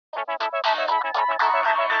The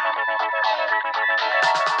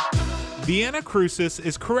Anacrusis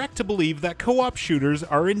is correct to believe that co-op shooters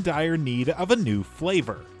are in dire need of a new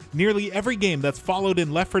flavor. Nearly every game that's followed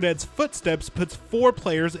in Left 4 Dead's footsteps puts 4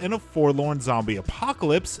 players in a forlorn zombie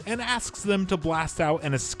apocalypse and asks them to blast out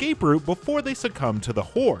an escape route before they succumb to the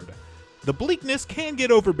horde. The bleakness can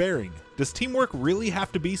get overbearing. Does teamwork really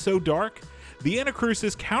have to be so dark? The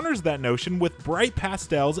Anacrusis counters that notion with bright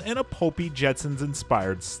pastels and a pulpy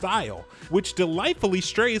Jetsons-inspired style, which delightfully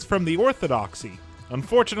strays from the orthodoxy.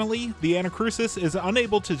 Unfortunately, the Anacrusis is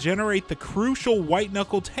unable to generate the crucial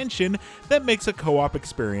white-knuckle tension that makes a co-op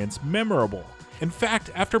experience memorable. In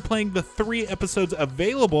fact, after playing the 3 episodes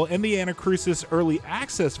available in the Anacrusis Early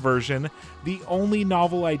Access version, the only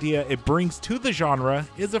novel idea it brings to the genre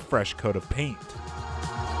is a fresh coat of paint.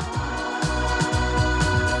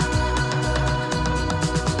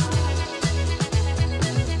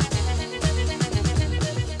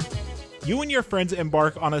 You and your friends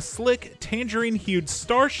embark on a slick, tangerine-hued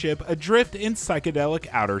starship adrift in psychedelic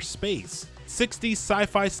outer space. 60s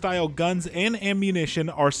sci-fi style guns and ammunition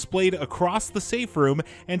are splayed across the safe room,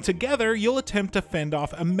 and together you'll attempt to fend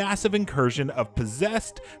off a massive incursion of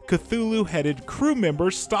possessed, Cthulhu-headed crew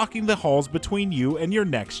members stalking the halls between you and your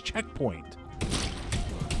next checkpoint.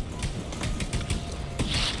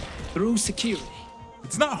 Through security.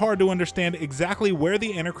 It's not hard to understand exactly where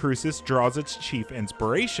the Anacrusis draws its chief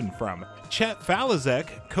inspiration from. Chet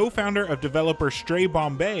Falazek, co-founder of developer Stray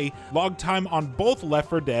Bombay, logged time on both Left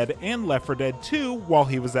 4 Dead and Left 4 Dead 2 while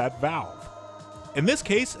he was at Valve. In this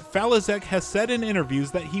case, Falazek has said in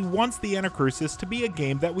interviews that he wants the Anacrusis to be a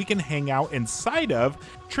game that we can hang out inside of,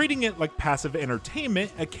 treating it like passive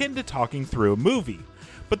entertainment akin to talking through a movie.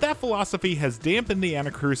 But that philosophy has dampened the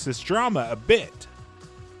Anacrusis drama a bit.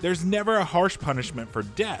 There's never a harsh punishment for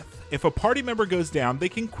death. If a party member goes down, they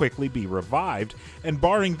can quickly be revived, and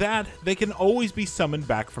barring that, they can always be summoned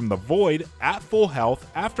back from the void at full health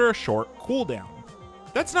after a short cooldown.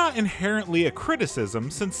 That's not inherently a criticism,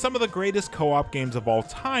 since some of the greatest co-op games of all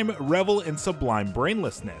time revel in sublime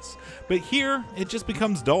brainlessness, but here it just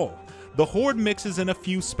becomes dull. The Horde mixes in a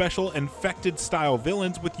few special infected-style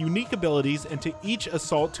villains with unique abilities into each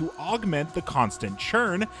assault to augment the constant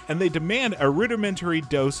churn, and they demand a rudimentary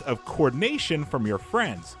dose of coordination from your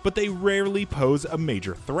friends, but they rarely pose a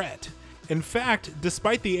major threat. In fact,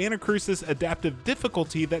 despite the Anacrusis adaptive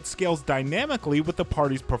difficulty that scales dynamically with the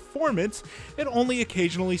party's performance, it only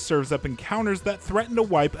occasionally serves up encounters that threaten to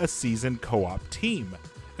wipe a seasoned co-op team.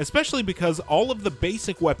 Especially because all of the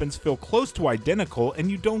basic weapons feel close to identical and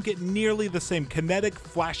you don't get nearly the same kinetic,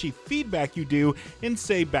 flashy feedback you do in,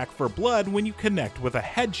 say, Back 4 Blood when you connect with a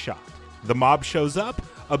headshot. The mob shows up,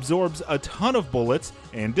 absorbs a ton of bullets,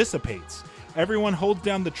 and dissipates. Everyone holds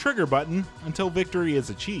down the trigger button until victory is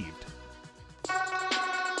achieved.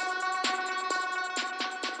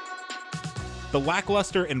 The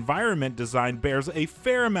lackluster environment design bears a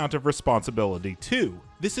fair amount of responsibility too.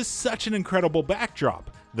 This is such an incredible backdrop.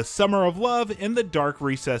 The summer of love in the dark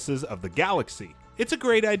recesses of the galaxy. It's a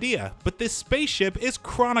great idea, but this spaceship is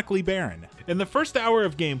chronically barren. In the first hour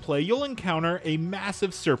of gameplay, you'll encounter a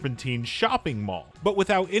massive serpentine shopping mall, but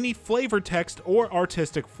without any flavor text or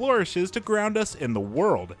artistic flourishes to ground us in the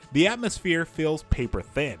world. The atmosphere feels paper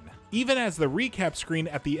thin. Even as the recap screen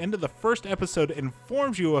at the end of the first episode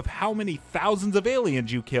informs you of how many thousands of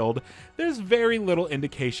aliens you killed, there's very little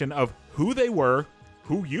indication of who they were,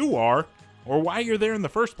 who you are, or why you're there in the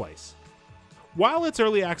first place. While its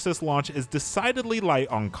early access launch is decidedly light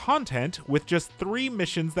on content, with just 3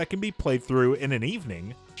 missions that can be played through in an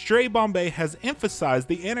evening, Stray Bombay has emphasized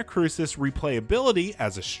the Anacrusis replayability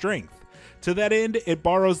as a strength. To that end, it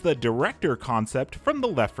borrows the director concept from the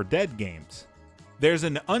Left 4 Dead games. There's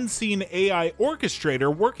an unseen AI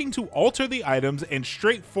orchestrator working to alter the items and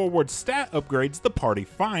straightforward stat upgrades the party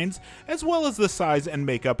finds, as well as the size and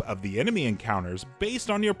makeup of the enemy encounters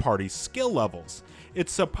based on your party's skill levels.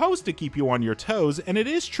 It's supposed to keep you on your toes, and it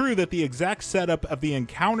is true that the exact setup of the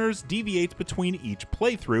encounters deviates between each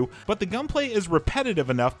playthrough, but the gunplay is repetitive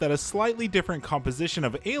enough that a slightly different composition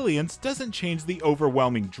of aliens doesn't change the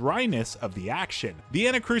overwhelming dryness of the action. The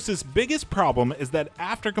Anacrusis' biggest problem is that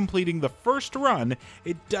after completing the first run,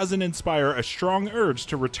 it doesn't inspire a strong urge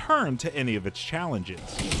to return to any of its challenges.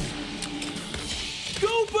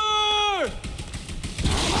 Goober!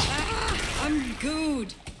 I'm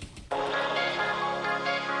good.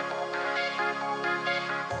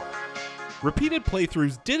 Repeated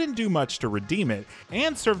playthroughs didn't do much to redeem it,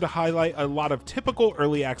 and served to highlight a lot of typical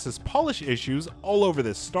early access polish issues all over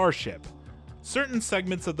this starship. Certain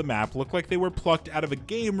segments of the map look like they were plucked out of a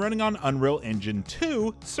game running on Unreal Engine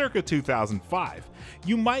 2 circa 2005.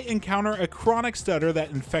 You might encounter a chronic stutter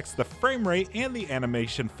that infects the frame rate and the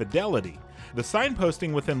animation fidelity. The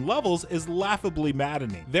signposting within levels is laughably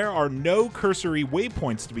maddening. There are no cursory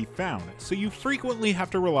waypoints to be found, so you frequently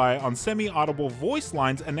have to rely on semi-audible voice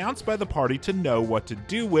lines announced by the party to know what to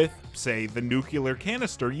do with, say, the nuclear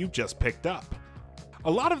canister you just picked up. A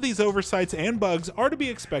lot of these oversights and bugs are to be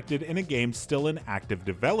expected in a game still in active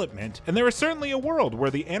development, and there is certainly a world where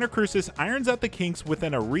the Anacrusis irons out the kinks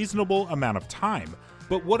within a reasonable amount of time.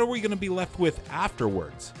 But what are we going to be left with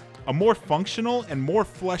afterwards? A more functional and more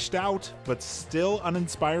fleshed out, but still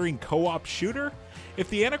uninspiring co-op shooter? If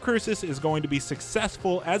the Anacrusis is going to be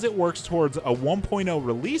successful as it works towards a 1.0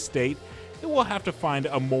 release date, it will have to find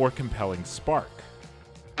a more compelling spark.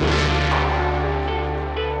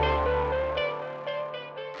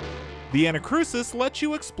 The Anacrusis lets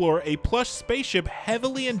you explore a plush spaceship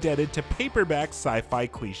heavily indebted to paperback sci-fi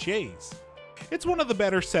cliches. It's one of the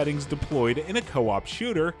better settings deployed in a co-op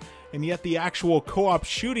shooter, and yet the actual co-op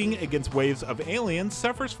shooting against waves of aliens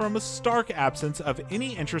suffers from a stark absence of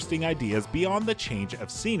any interesting ideas beyond the change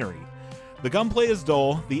of scenery. The gunplay is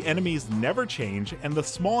dull, the enemies never change, and the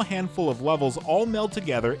small handful of levels all meld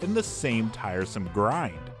together in the same tiresome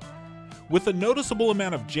grind. With a noticeable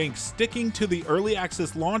amount of jank sticking to the early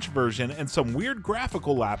access launch version and some weird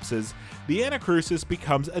graphical lapses, the Anacrusis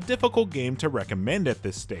becomes a difficult game to recommend at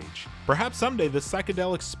this stage. Perhaps someday the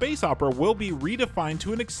psychedelic space opera will be redefined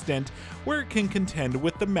to an extent where it can contend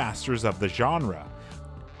with the masters of the genre.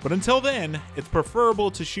 But until then, it's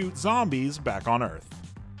preferable to shoot zombies back on Earth.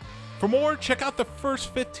 For more, check out the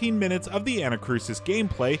first 15 minutes of the Anacrusis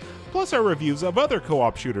gameplay, plus our reviews of other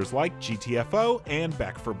co-op shooters like GTFO and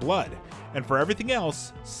Back 4 Blood. And for everything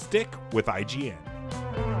else, stick with IGN.